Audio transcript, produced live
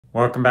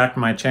Welcome back to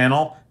my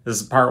channel.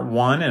 This is part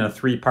one in a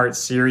three-part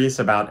series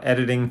about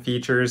editing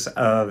features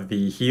of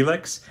the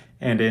Helix.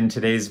 And in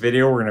today's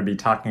video, we're going to be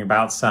talking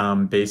about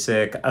some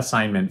basic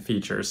assignment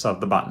features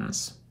of the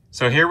buttons.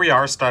 So here we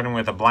are starting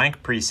with a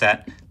blank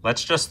preset.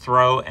 Let's just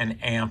throw an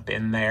amp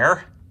in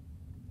there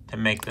to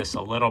make this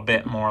a little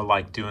bit more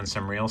like doing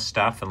some real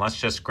stuff. And let's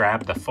just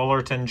grab the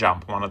Fullerton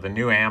Jump, one of the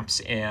new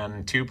amps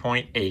in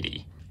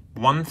 2.80.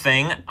 One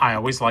thing I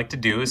always like to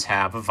do is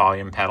have a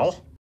volume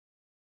pedal.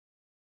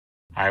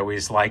 I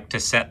always like to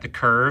set the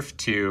curve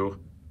to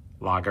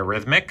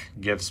logarithmic,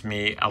 gives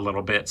me a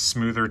little bit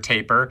smoother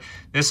taper.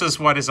 This is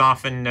what is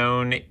often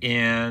known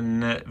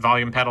in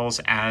volume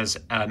pedals as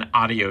an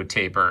audio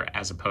taper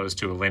as opposed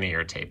to a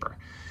linear taper.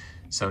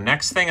 So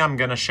next thing I'm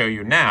going to show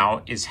you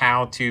now is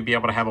how to be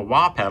able to have a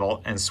wah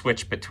pedal and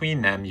switch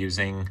between them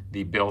using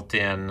the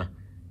built-in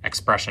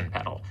expression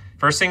pedal.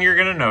 First thing you're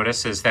going to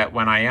notice is that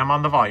when I am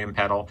on the volume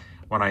pedal,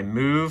 when I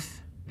move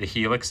the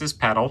Helix's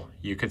pedal,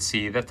 you could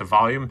see that the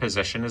volume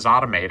position is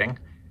automating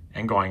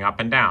and going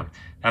up and down.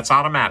 That's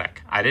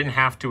automatic. I didn't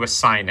have to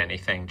assign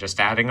anything. Just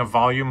adding a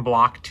volume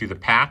block to the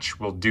patch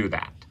will do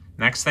that.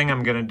 Next thing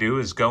I'm going to do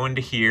is go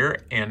into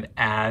here and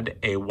add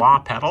a wah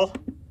pedal.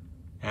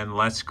 And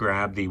let's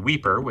grab the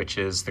weeper, which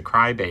is the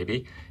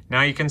crybaby.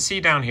 Now you can see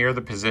down here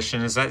the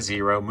position is at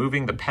 0.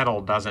 Moving the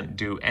pedal doesn't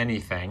do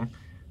anything.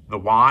 The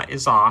wah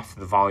is off,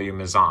 the volume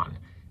is on.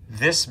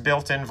 This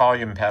built-in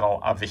volume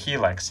pedal of the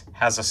Helix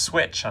has a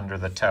switch under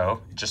the toe,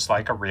 just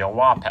like a real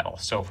wah pedal.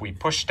 So if we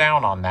push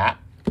down on that,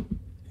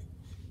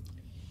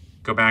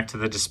 go back to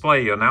the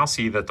display, you'll now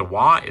see that the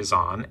wah is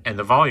on and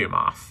the volume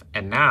off.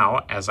 And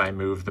now, as I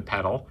move the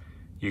pedal,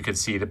 you can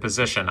see the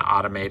position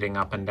automating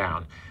up and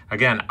down.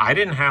 Again, I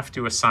didn't have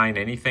to assign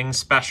anything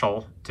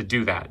special to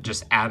do that.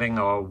 Just adding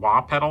a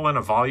wah pedal and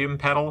a volume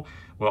pedal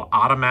will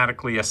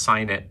automatically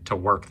assign it to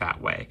work that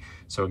way.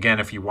 So again,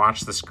 if you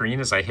watch the screen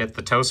as I hit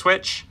the toe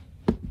switch,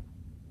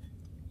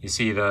 you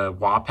see the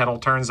wah pedal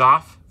turns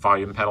off,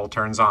 volume pedal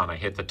turns on. I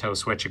hit the toe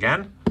switch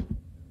again,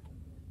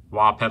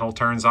 wah pedal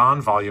turns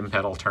on, volume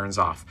pedal turns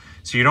off.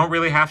 So you don't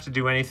really have to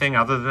do anything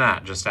other than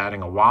that. Just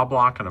adding a wah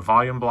block and a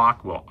volume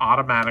block will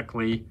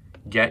automatically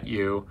get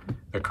you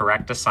the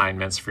correct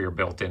assignments for your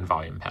built-in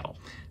volume pedal.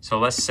 So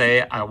let's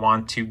say I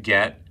want to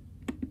get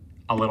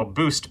a little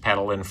boost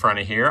pedal in front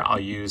of here. I'll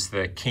use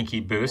the Kinky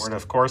Boost. And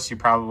of course, you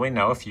probably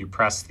know if you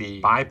press the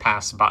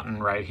bypass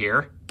button right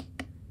here,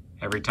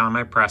 every time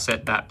I press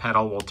it, that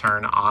pedal will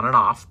turn on and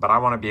off, but I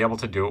want to be able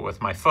to do it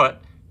with my foot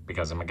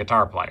because I'm a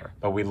guitar player.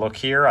 But we look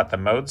here at the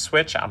mode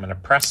switch, I'm going to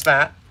press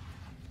that,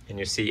 and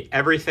you see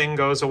everything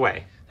goes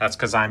away. That's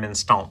because I'm in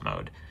stomp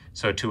mode.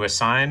 So to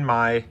assign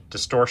my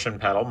distortion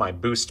pedal, my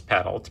boost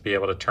pedal, to be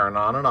able to turn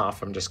on and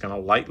off, I'm just going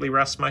to lightly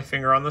rest my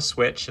finger on the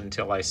switch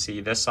until I see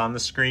this on the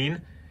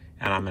screen,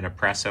 and I'm going to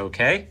press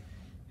OK.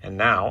 And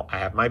now I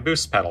have my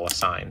boost pedal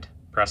assigned.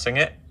 Pressing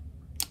it,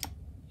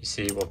 you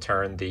see we'll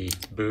turn the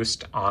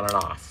boost on and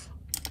off.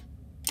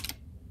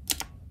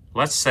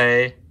 Let's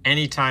say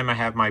anytime I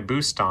have my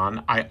boost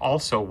on, I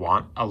also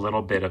want a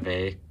little bit of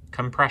a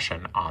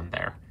compression on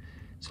there.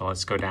 So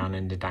let's go down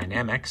into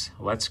dynamics.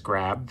 Let's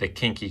grab the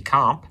Kinky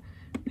Comp.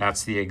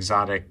 That's the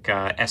exotic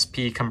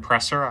SP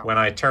compressor. When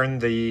I turn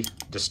the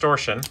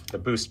distortion, the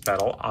boost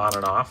pedal, on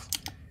and off,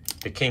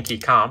 the Kinky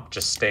Comp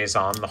just stays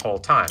on the whole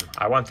time.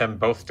 I want them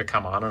both to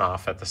come on and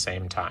off at the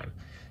same time.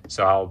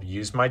 So I'll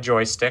use my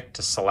joystick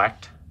to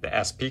select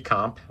the SP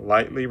Comp,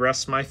 lightly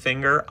rest my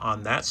finger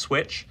on that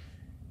switch,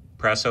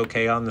 press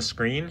OK on the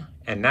screen,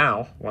 and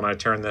now when I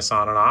turn this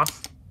on and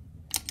off,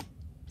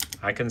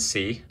 I can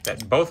see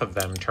that both of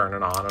them turn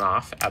it on and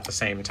off at the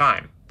same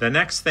time. The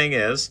next thing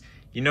is,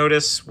 you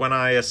notice when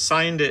I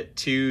assigned it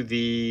to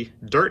the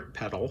dirt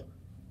pedal,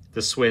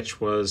 the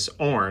switch was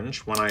orange.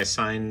 When I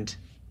assigned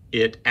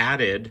it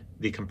added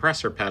the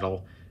compressor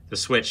pedal, the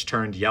switch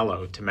turned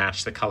yellow to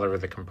match the color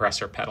of the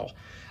compressor pedal.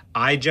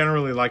 I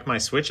generally like my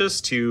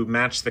switches to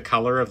match the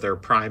color of their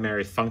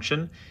primary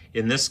function.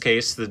 In this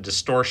case, the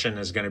distortion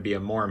is going to be a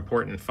more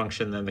important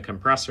function than the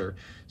compressor.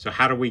 So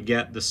how do we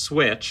get the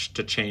switch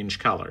to change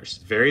colors?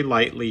 Very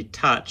lightly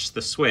touch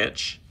the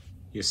switch.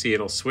 You see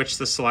it'll switch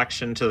the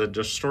selection to the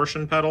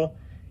distortion pedal,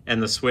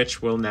 and the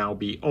switch will now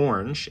be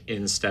orange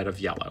instead of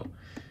yellow.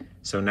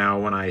 So now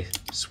when I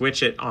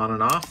switch it on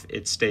and off,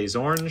 it stays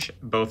orange.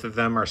 Both of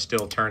them are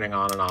still turning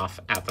on and off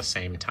at the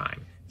same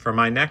time. For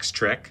my next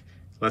trick,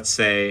 let's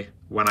say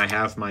when I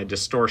have my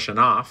distortion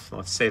off,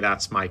 let's say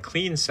that's my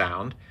clean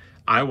sound,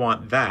 I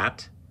want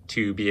that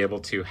to be able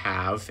to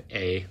have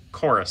a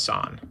chorus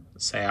on.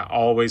 Let's say I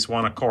always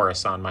want a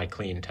chorus on my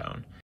clean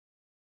tone.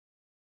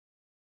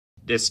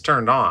 It's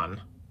turned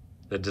on,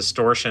 the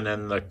distortion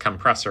and the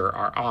compressor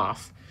are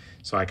off,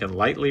 so I can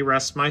lightly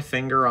rest my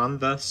finger on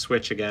the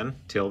switch again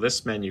till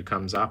this menu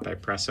comes up. I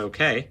press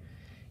OK.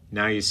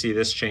 Now you see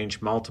this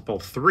change multiple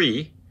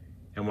 3,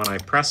 and when I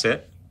press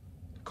it,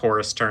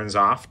 chorus turns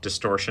off,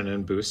 distortion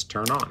and boost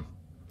turn on.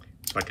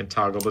 So I can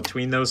toggle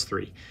between those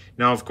 3.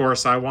 Now, of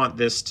course, I want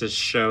this to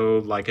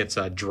show like it's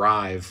a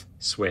drive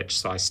switch,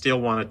 so I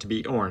still want it to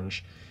be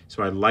orange.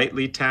 So I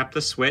lightly tap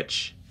the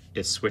switch,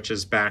 it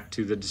switches back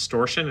to the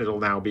distortion. It'll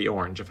now be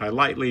orange. If I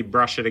lightly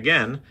brush it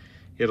again,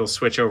 it'll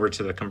switch over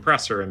to the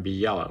compressor and be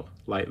yellow.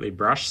 Lightly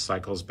brush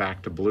cycles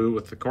back to blue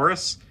with the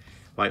chorus.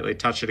 Lightly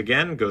touch it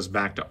again, goes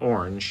back to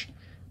orange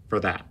for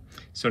that.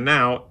 So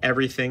now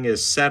everything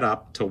is set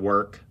up to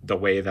work the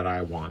way that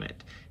I want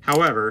it.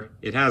 However,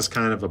 it has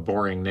kind of a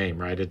boring name,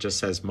 right? It just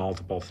says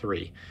multiple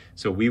 3.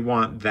 So we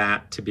want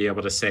that to be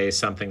able to say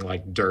something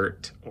like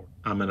dirt.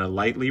 I'm going to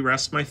lightly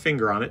rest my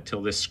finger on it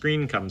till this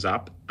screen comes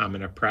up. I'm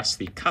going to press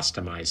the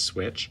customize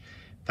switch.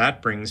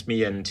 That brings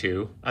me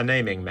into a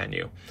naming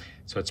menu.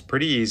 So it's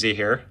pretty easy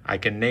here. I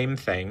can name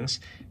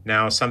things.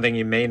 Now, something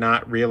you may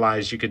not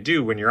realize you could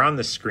do when you're on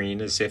the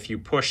screen is if you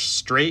push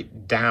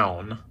straight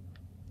down,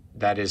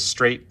 that is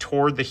straight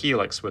toward the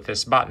Helix with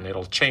this button,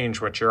 it'll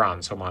change what you're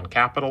on. So I'm on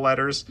capital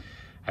letters,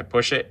 I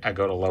push it, I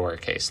go to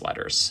lowercase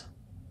letters.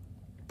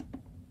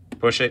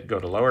 Push it, go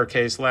to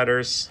lowercase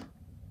letters.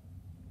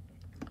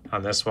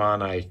 On this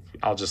one,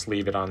 I'll just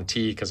leave it on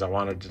T because I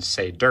wanted to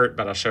say dirt,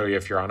 but I'll show you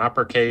if you're on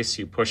uppercase,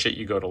 you push it,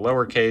 you go to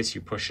lowercase,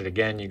 you push it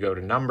again, you go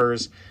to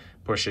numbers,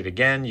 push it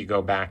again, you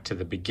go back to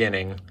the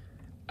beginning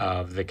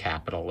of the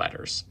capital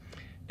letters.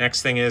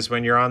 Next thing is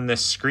when you're on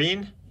this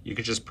screen, you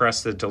could just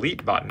press the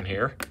delete button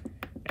here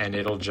and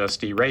it'll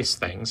just erase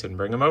things and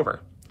bring them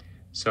over.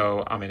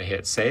 So I'm going to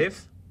hit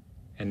save.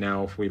 And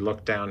now if we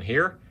look down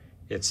here,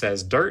 it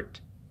says dirt.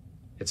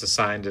 It's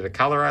assigned to the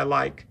color I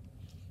like,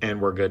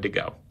 and we're good to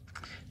go.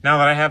 Now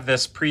that I have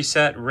this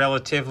preset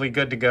relatively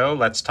good to go,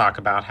 let's talk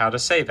about how to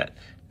save it.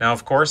 Now,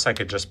 of course, I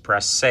could just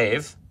press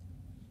save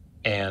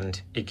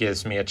and it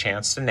gives me a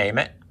chance to name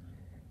it.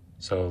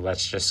 So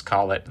let's just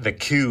call it the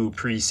Q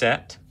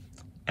preset,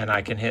 and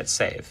I can hit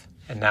save.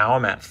 And now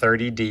I'm at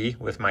 30D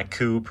with my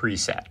Q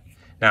preset.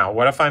 Now,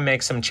 what if I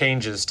make some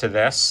changes to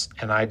this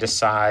and I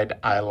decide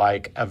I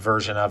like a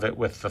version of it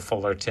with the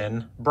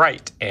Fullerton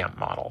Bright amp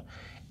model?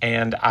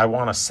 And I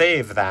want to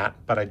save that,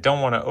 but I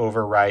don't want to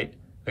overwrite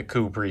the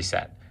Q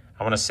preset.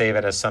 I want to save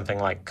it as something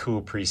like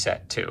Q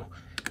preset 2.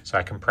 So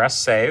I can press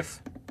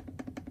save,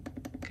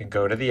 can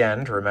go to the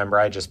end. Remember,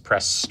 I just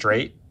press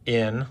straight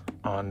in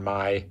on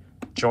my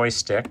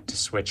joystick to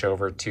switch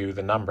over to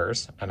the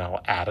numbers, and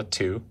I'll add a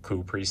 2,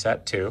 Q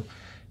preset 2.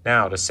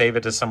 Now to save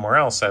it to somewhere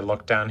else, I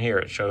look down here.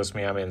 It shows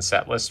me I'm in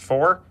set list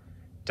 4.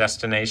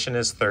 Destination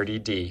is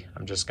 30D.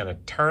 I'm just going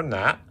to turn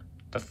that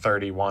to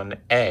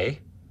 31A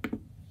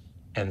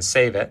and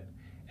save it.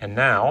 And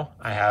now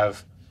I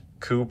have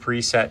Q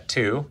preset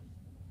 2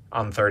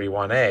 on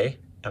 31A,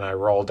 and I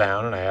roll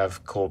down and I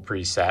have Q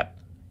preset.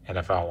 And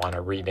if I want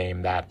to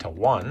rename that to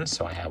 1,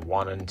 so I have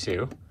 1 and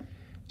 2,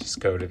 just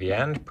go to the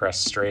end, press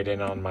straight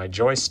in on my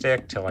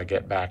joystick till I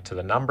get back to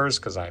the numbers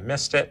because I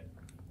missed it.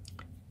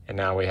 And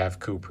now we have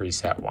Q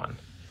preset 1.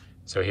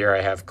 So here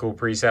I have Q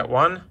preset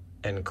 1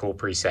 and Q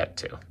preset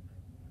 2.